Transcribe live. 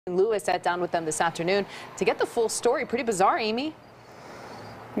Lewis sat down with them this afternoon to get the full story. Pretty bizarre, Amy.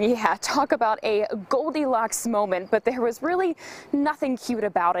 Yeah, talk about a Goldilocks moment, but there was really nothing cute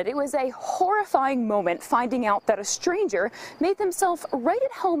about it. It was a horrifying moment finding out that a stranger made themselves right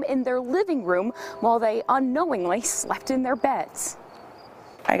at home in their living room while they unknowingly slept in their beds.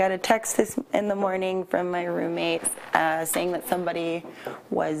 I got a text in the morning from my roommate saying that somebody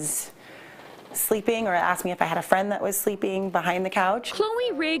was sleeping, or asked me if I had a friend that was sleeping behind the couch.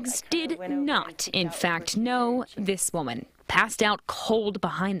 Chloe Riggs did not, in fact, know this woman passed out cold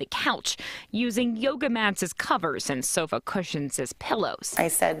behind the couch, using yoga mats as covers and sofa cushions as pillows. I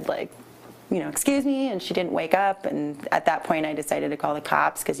said, excuse me, and she didn't wake up, and at that point I decided to call the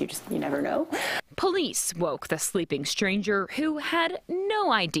cops because you never know. Police woke the sleeping stranger who had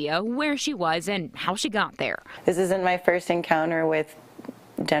no idea where she was and how she got there. This isn't my first encounter with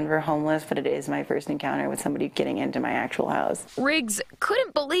Denver homeless, but it is my first encounter with somebody getting into my actual house. Riggs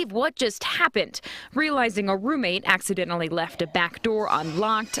couldn't believe what just happened, realizing a roommate accidentally left a back door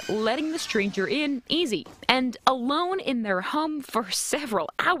unlocked, letting the stranger in easy, and alone in their home for several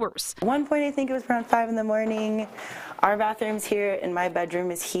hours. At one point, I think it was around 5 in the morning, our bathroom's here and my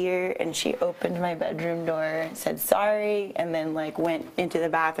bedroom is here, and she opened my bedroom door, said sorry, and then went into the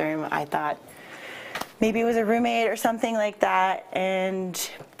bathroom. I thought maybe it was a roommate or something like that, and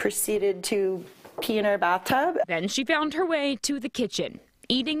proceeded to pee in our bathtub. Then she found her way to the kitchen,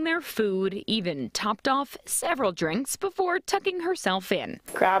 eating their food, even topped off several drinks before tucking herself in.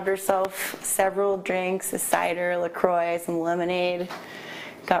 Grabbed herself several drinks, a cider, LaCroix, some lemonade.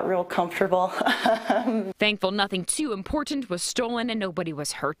 Got real comfortable. Thankful nothing too important was stolen and nobody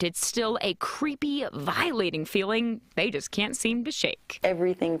was hurt. It's still a creepy, violating feeling they just can't seem to shake.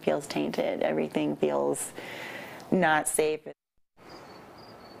 Everything feels tainted. Everything feels not safe.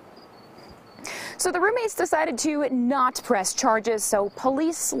 So the roommates decided to not press charges, so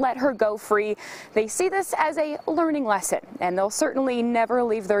police let her go free. They see this as a learning lesson, and they'll certainly never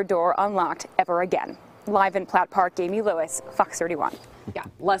leave their door unlocked ever again. Live in Platt Park, Amy Lewis, Fox 31. Yeah,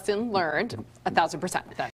 lesson learned, 1,000%.